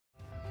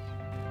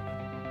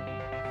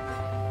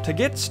To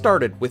get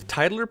started with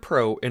Titler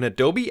Pro in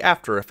Adobe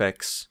After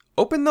Effects,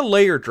 open the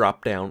Layer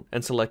drop-down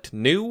and select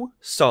New,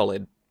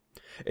 Solid.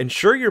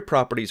 Ensure your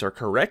properties are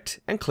correct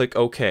and click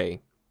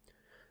OK.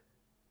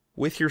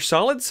 With your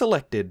solid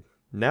selected,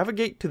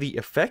 navigate to the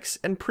Effects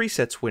and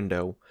Presets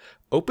window,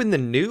 open the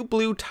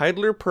NewBlue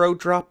Titler Pro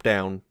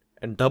drop-down,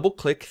 and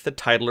double-click the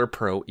Titler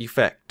Pro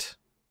effect.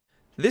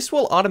 This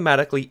will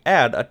automatically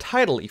add a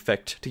title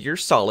effect to your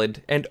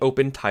solid and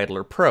open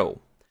Titler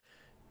Pro.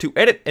 To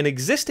edit an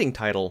existing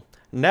title,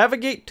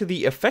 navigate to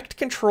the Effect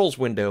Controls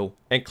window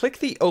and click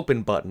the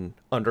Open button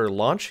under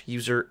Launch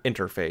User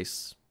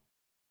Interface.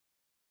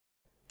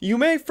 You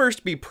may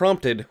first be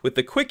prompted with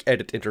the Quick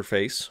Edit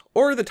interface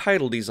or the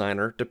Title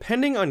Designer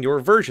depending on your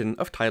version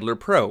of Titler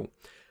Pro.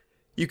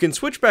 You can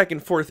switch back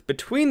and forth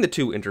between the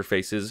two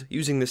interfaces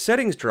using the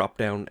Settings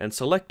drop-down and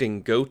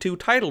selecting Go to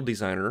Title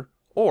Designer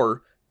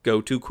or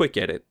Go to Quick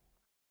Edit.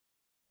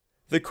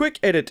 The Quick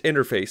Edit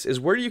interface is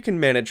where you can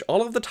manage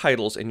all of the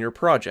titles in your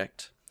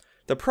project.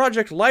 The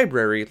project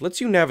library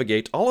lets you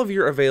navigate all of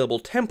your available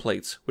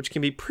templates, which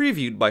can be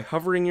previewed by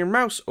hovering your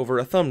mouse over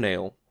a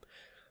thumbnail.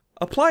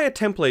 Apply a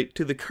template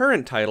to the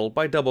current title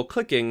by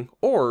double-clicking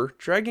or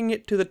dragging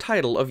it to the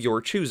title of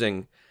your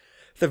choosing.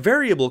 The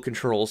variable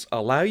controls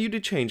allow you to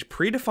change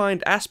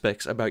predefined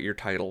aspects about your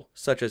title,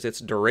 such as its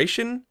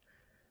duration,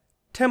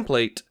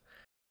 template,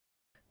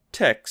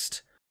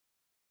 text,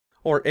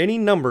 or any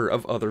number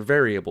of other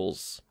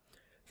variables.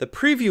 The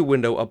preview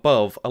window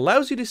above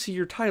allows you to see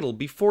your title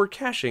before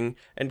caching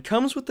and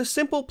comes with the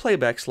simple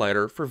playback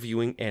slider for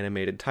viewing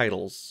animated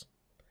titles.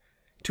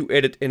 To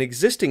edit an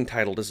existing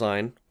title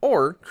design,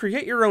 or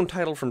create your own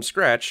title from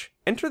scratch,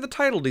 enter the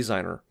Title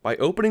Designer by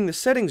opening the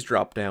Settings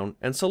drop-down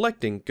and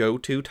selecting Go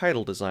to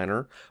Title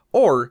Designer,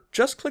 or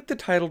just click the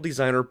Title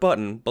Designer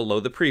button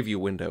below the preview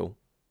window.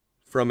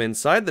 From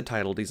inside the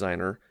Title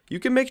Designer, you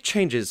can make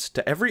changes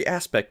to every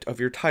aspect of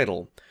your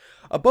title.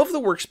 Above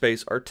the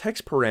workspace are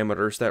text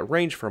parameters that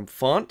range from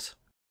font,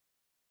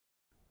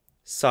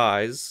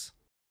 size,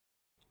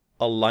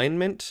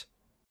 alignment,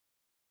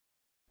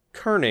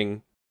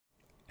 kerning,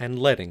 and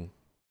leading.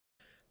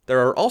 There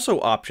are also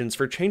options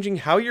for changing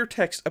how your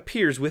text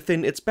appears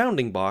within its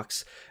bounding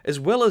box, as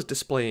well as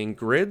displaying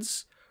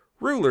grids,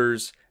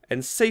 rulers,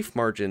 and safe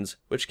margins,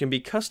 which can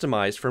be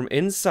customized from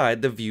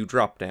inside the View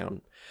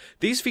drop-down.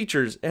 These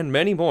features and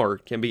many more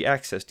can be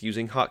accessed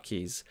using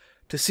hotkeys.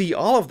 To see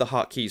all of the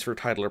hotkeys for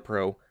Titler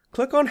Pro,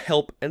 click on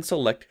Help and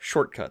select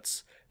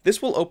Shortcuts.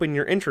 This will open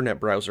your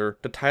internet browser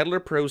to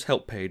Titler Pro's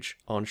help page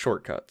on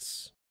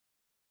Shortcuts.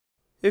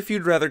 If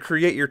you'd rather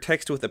create your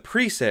text with a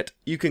preset,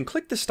 you can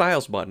click the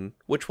Styles button,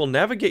 which will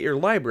navigate your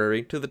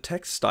library to the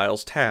Text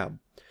Styles tab.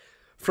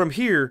 From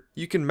here,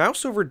 you can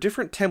mouse over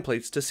different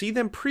templates to see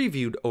them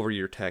previewed over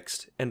your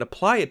text, and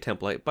apply a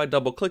template by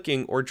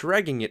double-clicking or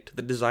dragging it to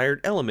the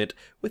desired element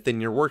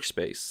within your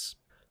workspace.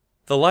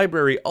 The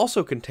library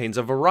also contains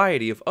a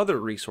variety of other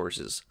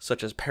resources,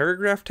 such as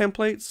paragraph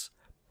templates,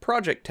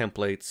 project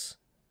templates,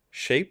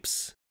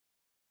 shapes,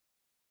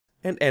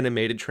 and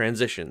animated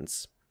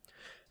transitions.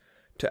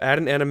 To add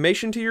an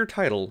animation to your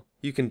title,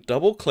 you can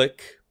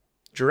double-click,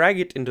 drag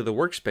it into the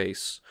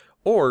workspace,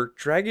 or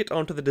drag it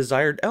onto the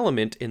desired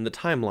element in the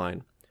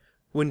timeline.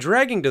 When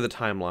dragging to the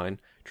timeline,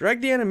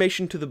 drag the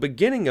animation to the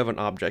beginning of an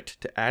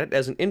object to add it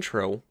as an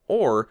intro,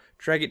 or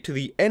drag it to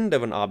the end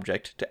of an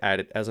object to add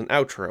it as an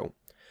outro.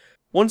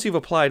 Once you've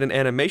applied an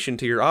animation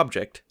to your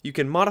object, you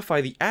can modify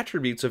the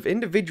attributes of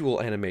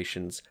individual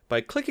animations by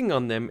clicking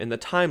on them in the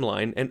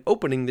timeline and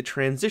opening the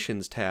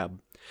Transitions tab.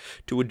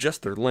 To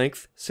adjust their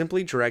length,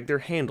 simply drag their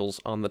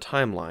handles on the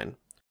timeline.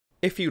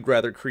 If you'd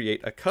rather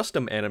create a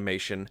custom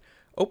animation,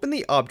 open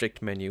the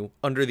Object menu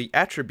under the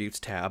Attributes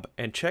tab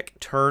and check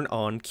Turn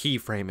on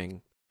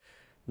Keyframing.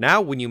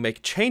 Now when you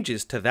make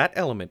changes to that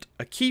element,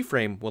 a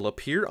keyframe will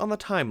appear on the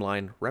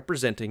timeline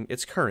representing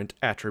its current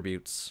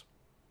attributes.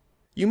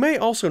 You may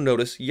also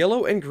notice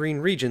yellow and green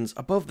regions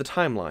above the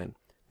timeline.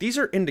 These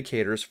are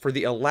indicators for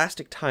the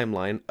elastic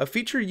timeline, a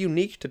feature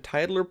unique to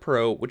Titler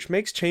Pro which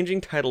makes changing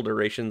title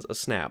durations a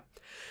snap.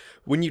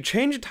 When you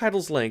change a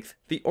title's length,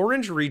 the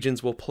orange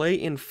regions will play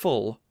in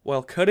full,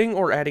 while cutting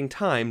or adding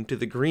time to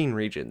the green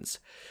regions.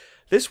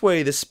 This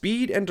way, the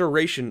speed and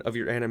duration of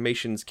your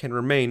animations can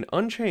remain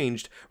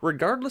unchanged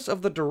regardless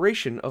of the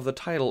duration of the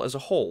title as a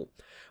whole.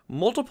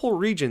 Multiple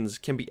regions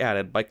can be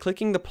added by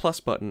clicking the plus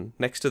button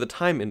next to the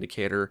time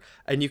indicator,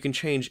 and you can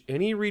change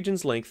any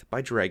region's length by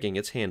dragging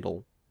its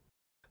handle.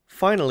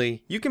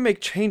 Finally, you can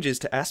make changes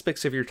to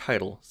aspects of your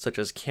title, such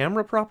as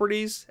camera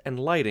properties and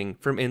lighting,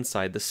 from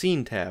inside the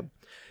Scene tab.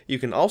 You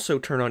can also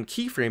turn on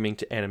keyframing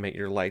to animate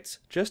your lights,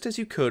 just as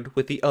you could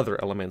with the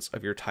other elements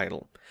of your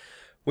title.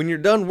 When you're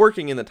done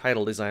working in the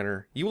Title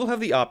Designer, you will have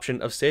the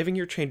option of saving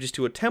your changes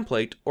to a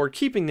template or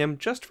keeping them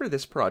just for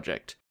this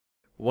project.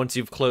 Once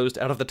you've closed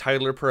out of the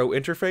Titler Pro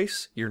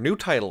interface, your new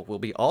title will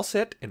be all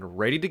set and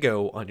ready to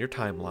go on your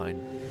timeline.